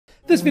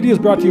This video is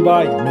brought to you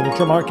by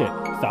Miniature Market.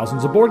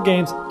 Thousands of board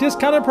games,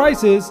 discounted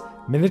prices,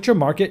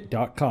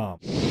 miniaturemarket.com.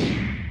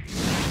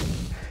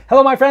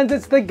 Hello my friends,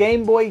 it's the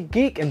Game Boy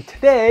Geek, and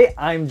today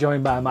I'm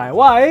joined by my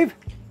wife,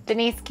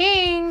 Denise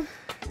King.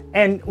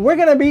 And we're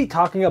gonna be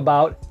talking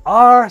about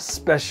our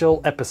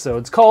special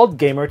episodes called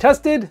Gamer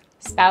Tested,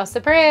 Spouse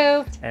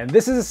Approved. And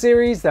this is a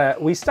series that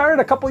we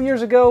started a couple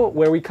years ago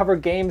where we cover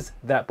games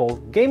that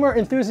both gamer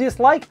enthusiasts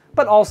like,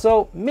 but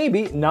also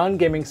maybe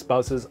non-gaming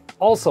spouses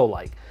also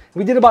like.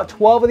 We did about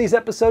 12 of these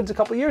episodes a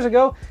couple years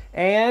ago,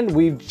 and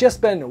we've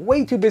just been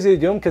way too busy to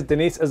do them because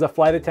Denise is a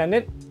flight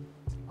attendant,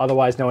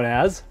 otherwise known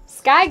as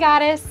Sky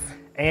Goddess.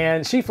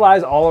 And she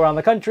flies all around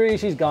the country.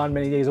 She's gone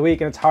many days a week,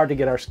 and it's hard to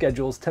get our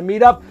schedules to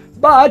meet up.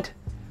 But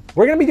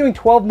we're gonna be doing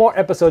 12 more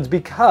episodes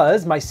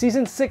because my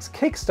season 6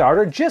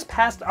 Kickstarter just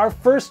passed our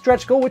first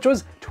stretch goal, which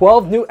was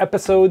 12 new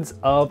episodes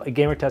of a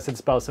Gamer Tested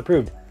Spouse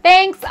Approved.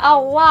 Thanks a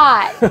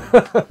lot.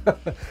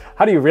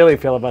 How do you really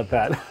feel about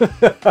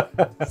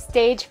that?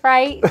 Stage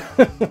fright.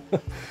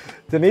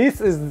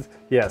 Denise is,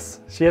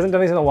 yes, she hasn't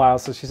done these in a while,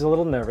 so she's a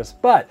little nervous.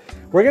 But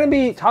we're gonna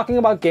be talking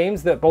about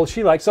games that both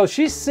she likes. So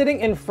she's sitting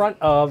in front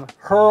of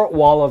her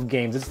wall of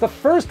games. It's the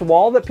first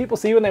wall that people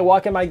see when they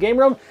walk in my game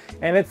room,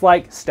 and it's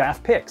like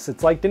staff picks.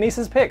 It's like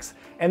Denise's picks.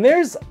 And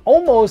there's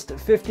almost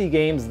 50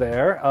 games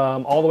there,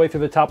 all the way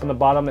through the top and the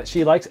bottom that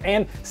she likes.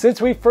 And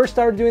since we first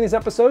started doing these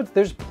episodes,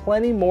 there's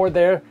plenty more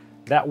there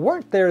that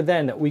weren't there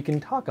then that we can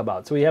talk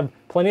about. So we have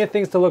plenty of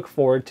things to look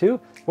forward to.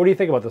 What do you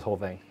think about this whole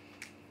thing?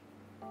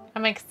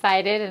 I'm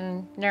excited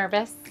and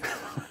nervous.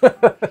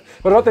 What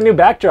about the new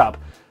backdrop?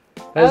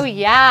 Oh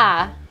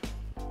yeah.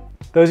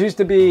 Those used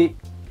to be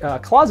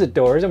closet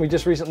doors, and we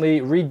just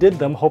recently redid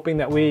them, hoping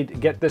that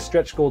we'd get this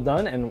stretch goal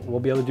done, and we'll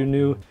be able to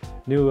do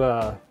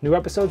new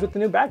episodes with the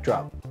new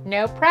backdrop.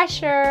 No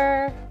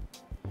pressure.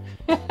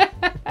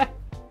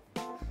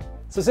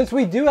 So since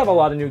we do have a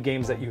lot of new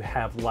games that you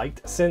have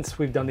liked since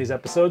we've done these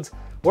episodes,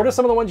 what are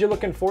some of the ones you're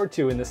looking forward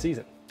to in this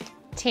season?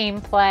 Team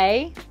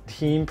play.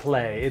 Team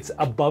play. It's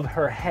above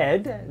her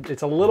head.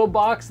 It's a little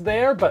box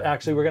there, but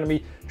actually we're going to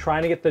be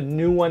trying to get the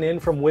new one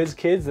in from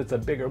WizKids. It's a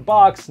bigger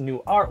box,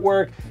 new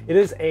artwork. It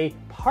is a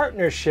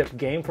partnership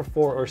game for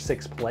 4 or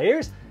 6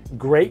 players.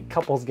 Great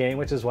couples game,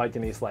 which is why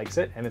Denise likes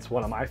it, and it's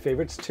one of my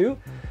favorites too.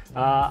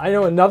 I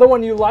know another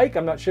one you like,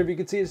 I'm not sure if you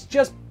can see, it's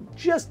just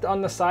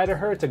on the side of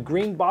her. It's a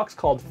green box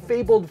called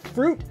Fabled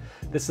Fruit.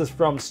 This is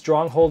from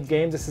Stronghold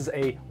Games. This is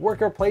a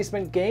worker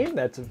placement game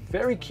that's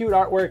very cute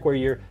artwork where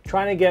you're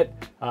trying to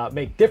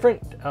make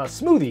different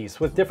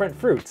smoothies with different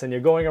fruits, and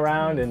you're going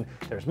around and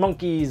there's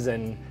monkeys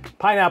and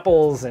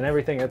pineapples and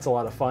everything. It's a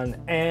lot of fun.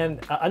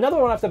 And another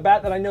one off the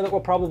bat that I know that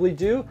we'll probably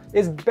do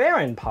is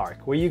Baron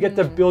Park, where you get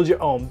to build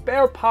your own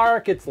bear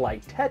park. It's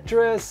like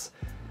Tetris.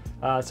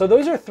 So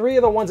those are 3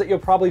 of the ones that you'll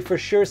probably for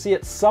sure see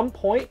at some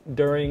point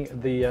during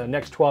the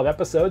next 12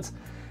 episodes.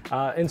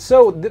 And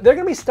so they're going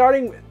to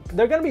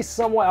be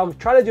somewhat, I'll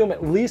try to do them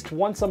at least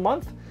once a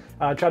month.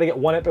 Try to get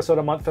 1 episode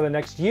a month for the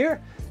next year.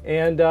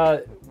 And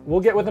we'll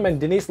get with them. And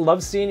Denise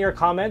loves seeing your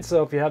comments,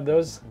 so if you have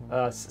those,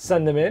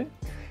 send them in.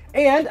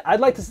 And I'd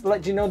like to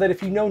let you know that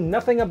if you know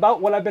nothing about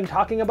what I've been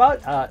talking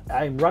about,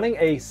 I'm running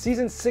a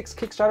Season 6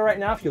 Kickstarter right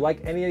now. If you like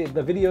any of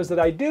the videos that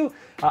I do,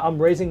 I'm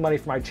raising money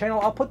for my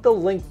channel. I'll put the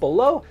link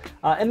below.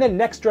 And then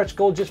next stretch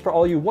goal, just for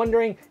all you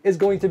wondering, is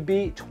going to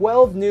be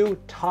 12 new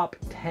top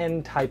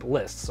 10 type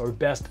lists, or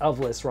best of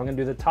lists, where I'm going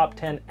to do the top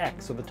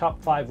 10X, or the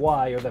top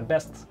 5Y, or the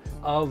best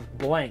of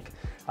blank.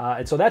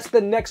 And so that's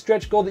the next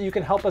stretch goal that you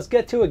can help us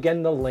get to.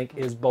 Again, the link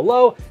is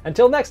below.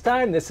 Until next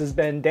time, this has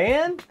been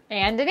Dan.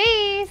 And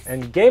Denise.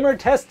 And Gamer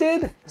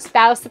Tested.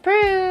 Spouse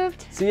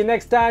Approved. See you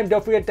next time.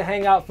 Don't forget to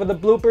hang out for the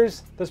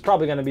bloopers. There's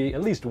probably going to be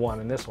at least one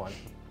in this one.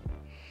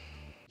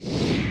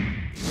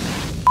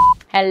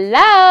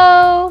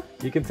 Hello.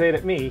 You can say it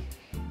at me.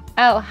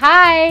 Oh,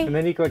 hi. And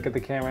then you can look at the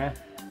camera.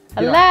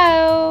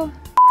 Hello.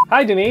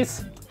 Hi,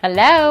 Denise.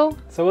 Hello.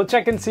 So we'll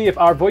check and see if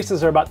our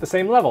voices are about the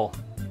same level.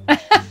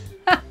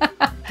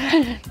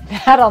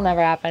 That'll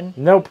never happen.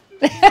 Nope.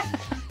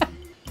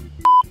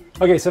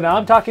 Okay, so now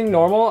I'm talking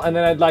normal, and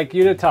then I'd like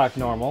you to talk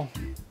normal.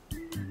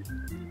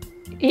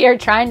 You're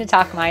trying to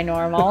talk my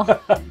normal.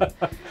 But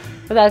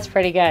that's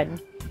pretty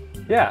good.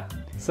 Yeah.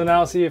 So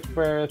now see if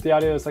the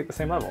audio is like the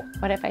same level.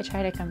 What if I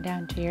try to come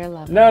down to your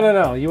level? No.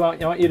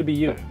 I want you to be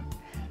you.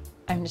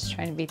 I'm just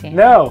trying to be Dan.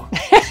 No.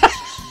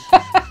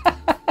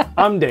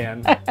 I'm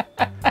Dan.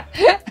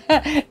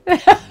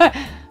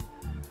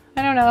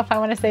 I don't know if I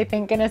want to say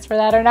thank goodness for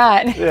that or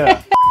not.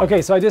 Yeah.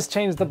 Okay, so I just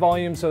changed the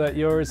volume so that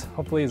yours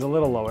hopefully is a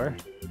little lower.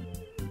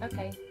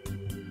 Okay.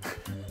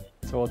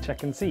 So we'll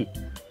check and see.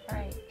 All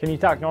right. Can you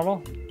talk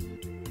normal?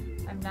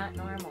 I'm not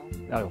normal.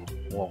 Oh,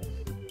 whoa.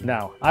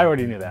 No, I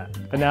already knew that,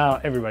 but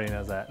now everybody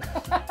knows that.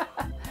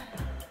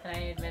 And I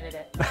admitted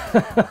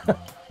it.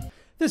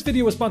 This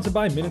video was sponsored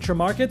by Miniature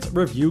Market's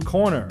Review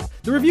Corner.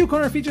 The Review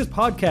Corner features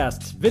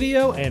podcasts,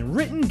 video, and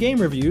written game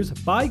reviews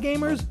by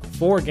gamers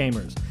for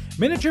gamers.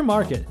 Miniature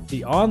Market,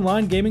 the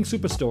online gaming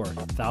superstore.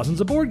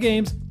 Thousands of board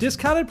games,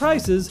 discounted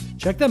prices.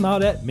 Check them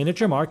out at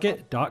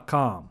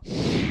miniaturemarket.com.